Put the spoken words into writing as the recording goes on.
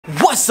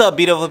What's up,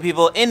 beautiful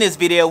people? In this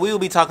video, we will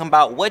be talking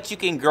about what you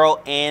can grow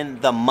in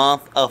the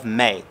month of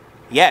May.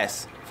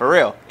 Yes, for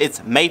real.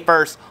 It's May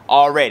 1st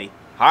already.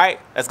 All right,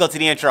 let's go to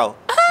the intro.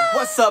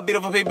 What's up,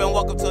 beautiful people, and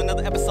welcome to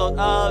another episode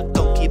of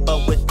Don't Keep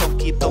Up With the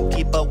Joneses. Don't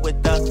keep up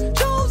with the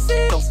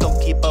Joneses.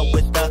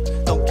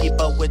 Don't keep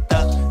up with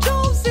the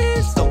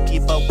Joneses. Don't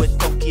keep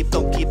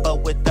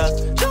up with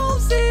the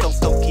Joneses.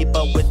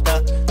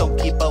 Don't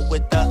keep up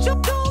with the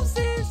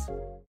Joneses.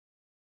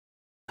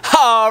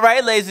 All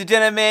right, ladies and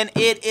gentlemen,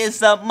 it is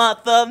the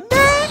month of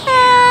May.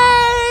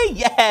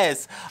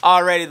 Yes,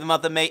 already the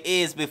month of May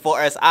is before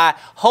us. I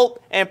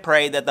hope and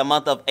pray that the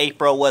month of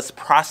April was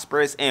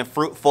prosperous and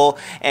fruitful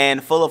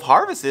and full of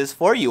harvests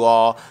for you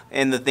all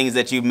in the things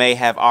that you may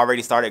have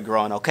already started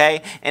growing,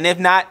 okay? And if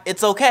not,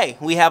 it's okay.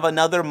 We have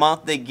another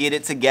month to get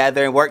it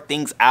together and work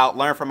things out,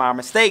 learn from our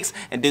mistakes,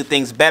 and do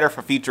things better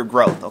for future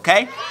growth,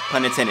 okay?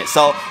 Pun intended.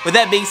 So with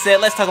that being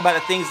said, let's talk about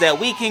the things that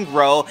we can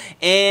grow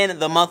in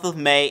the month of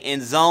May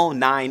in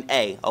Zone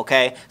 9A,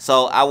 okay?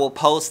 So I will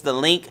post the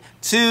link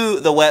to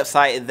the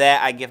website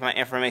that I get my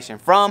information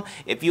from.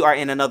 If you are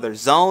in another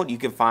zone, you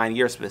can find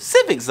your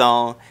specific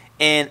zone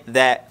in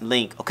that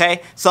link,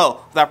 okay? So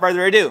without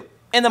further ado,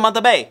 in the month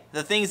of May,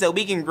 the things that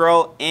we can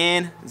grow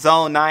in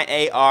Zone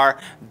 9A are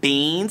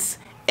beans,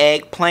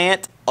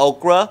 eggplant,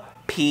 okra,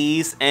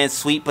 peas, and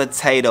sweet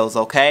potatoes,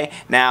 okay?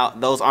 Now,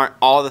 those aren't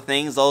all the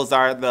things. Those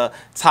are the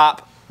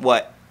top,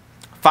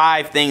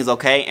 5 things,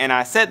 okay? And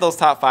I said those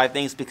top 5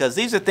 things because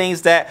these are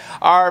things that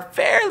are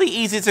fairly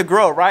easy to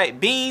grow, right?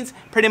 Beans,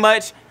 pretty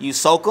much, you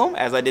soak them,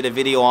 as I did a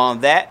video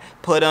on that,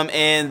 put them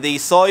in the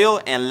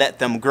soil and let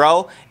them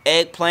grow.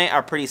 Eggplant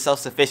are pretty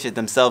self-sufficient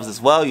themselves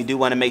as well. You do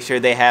want to make sure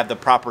they have the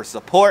proper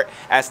support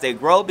as they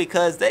grow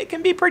because they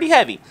can be pretty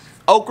heavy.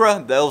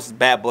 Okra, those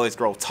bad boys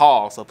grow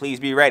tall, so please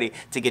be ready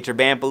to get your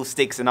bamboo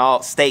sticks and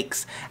all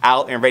stakes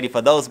out and ready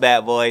for those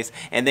bad boys.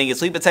 And then your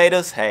sweet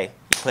potatoes, hey,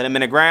 put them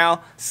in the ground.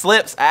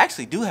 Slips, I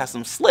actually do have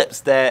some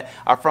slips that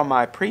are from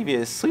my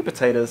previous sweet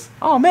potatoes.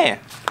 Oh man.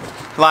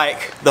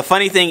 Like, the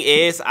funny thing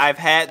is, I've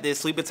had this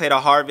sweet potato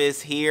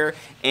harvest here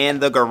in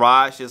the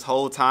garage this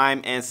whole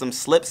time, and some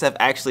slips have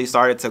actually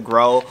started to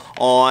grow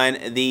on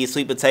these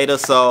sweet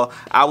potatoes. So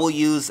I will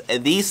use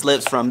these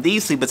slips from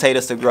these sweet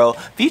potatoes to grow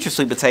future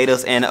sweet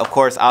potatoes, and of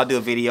course I'll do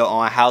a video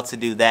on how to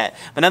do that.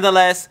 But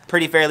nonetheless,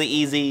 pretty fairly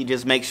easy.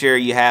 Just make sure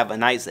you have a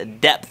nice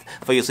depth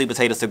for your sweet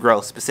potatoes to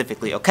grow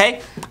specifically,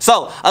 okay?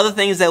 So other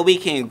things that we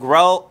can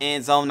grow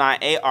in Zone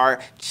 9A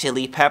are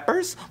chili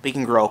peppers. We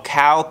can grow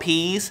cow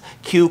peas,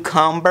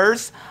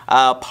 cucumbers,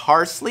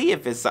 parsley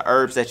if it's the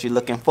herbs that you're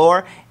looking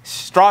for,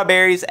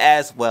 strawberries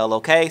as well,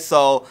 okay?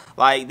 So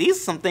like, these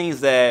are some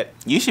things that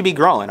you should be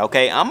growing,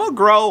 okay? I'm gonna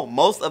grow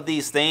most of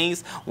these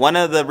things. One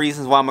of the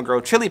reasons why I'm gonna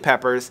grow chili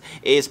peppers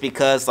is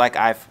because, like,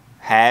 I've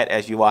had,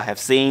 as you all have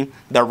seen,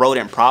 the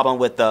rodent problem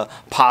with the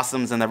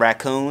possums and the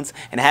raccoons,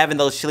 and having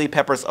those chili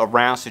peppers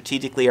around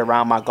strategically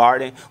around my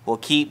garden will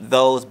keep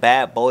those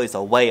bad boys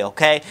away,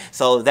 okay?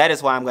 So that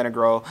is why I'm gonna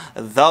grow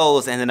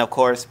those. And then of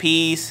course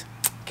peas.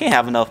 Can't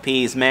have enough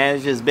peas, man.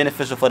 It's just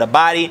beneficial for the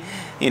body,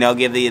 you know,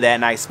 give you that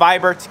nice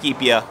fiber to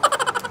keep you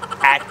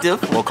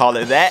active, we'll call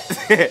it that,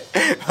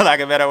 for lack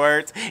of better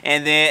words.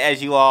 And then,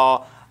 as you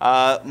all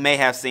may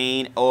have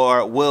seen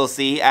or will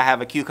see, I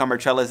have a cucumber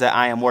trellis that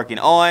I am working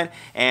on,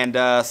 and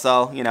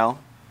so, you know,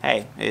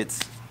 hey, it's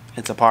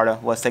a part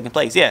of what's taking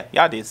place. Yeah,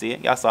 y'all did see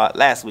it. Y'all saw it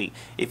last week.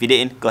 If you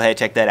didn't, go ahead and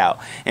check that out.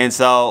 And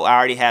so I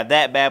already have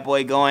that bad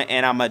boy going,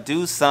 and I'm gonna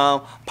do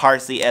some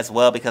parsley as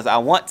well because I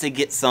want to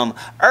get some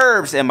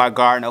herbs in my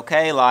garden,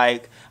 okay?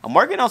 Like, I'm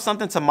working on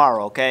something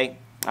tomorrow, okay?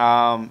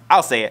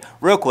 I'll say it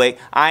real quick.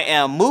 I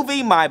am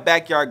moving my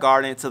backyard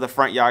garden to the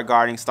front yard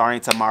garden starting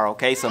tomorrow,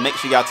 okay? So make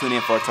sure y'all tune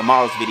in for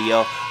tomorrow's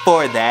video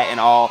for that and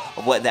all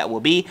of what that will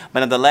be.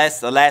 But nonetheless,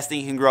 the last thing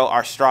you can grow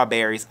are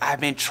strawberries. I've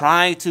been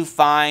trying to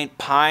find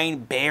pine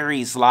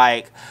berries.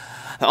 Like,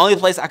 the only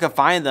place I can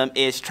find them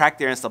is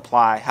Tractor and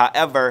Supply.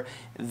 However,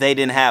 they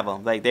didn't have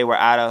them. Like, they were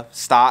out of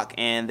stock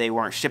and they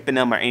weren't shipping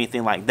them or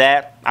anything like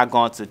that. I've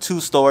gone to 2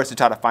 stores to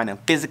try to find them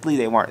physically.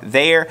 They weren't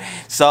there.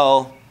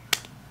 So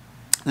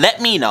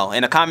let me know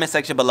in the comment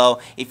section below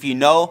if you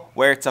know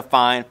where to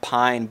find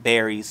pine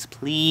berries.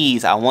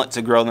 Please, I want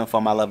to grow them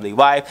for my lovely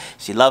wife.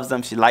 She loves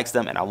them, she likes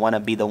them, and I want to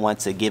be the one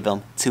to give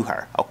them to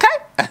her, okay?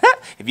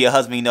 If you're a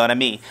husband, you know what I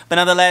mean. But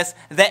nonetheless,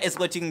 that is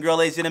what you can grow,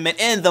 ladies and gentlemen,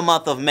 in the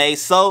month of May.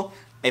 So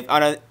if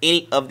are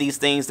any of these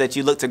things that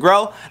you look to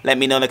grow, let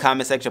me know in the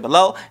comment section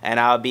below,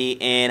 and I'll be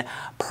in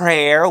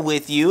prayer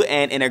with you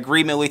and in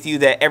agreement with you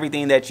that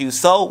everything that you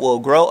sow will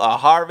grow a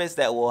harvest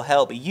that will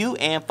help you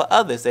and for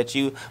others that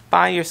you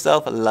find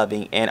yourself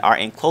loving and are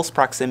in close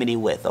proximity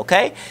with,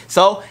 okay?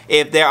 So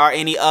if there are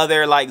any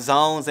other like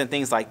zones and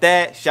things like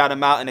that, shout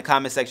them out in the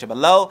comment section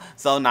below.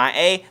 Zone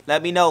 9A,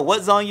 let me know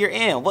what zone you're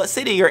in, what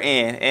city you're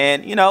in,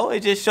 and you know, it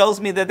just shows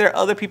me that there are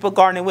other people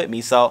gardening with me.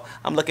 So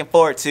I'm looking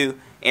forward to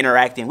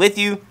interacting with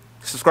you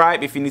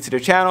Subscribe if you're new to the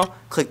channel.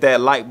 Click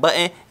that like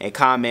button and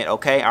comment,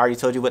 okay? I already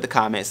told you what to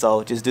comment,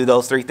 so just do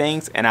those 3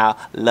 things, and I'll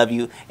love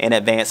you in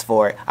advance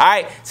for it. All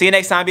right, see you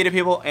next time, beautiful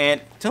people,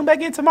 and tune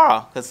back in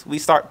tomorrow because we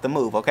start the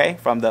move, okay?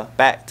 From the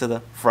back to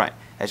the front.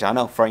 As y'all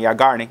know, front yard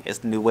gardening is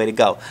the new way to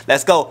go.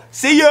 Let's go.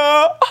 See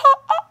ya!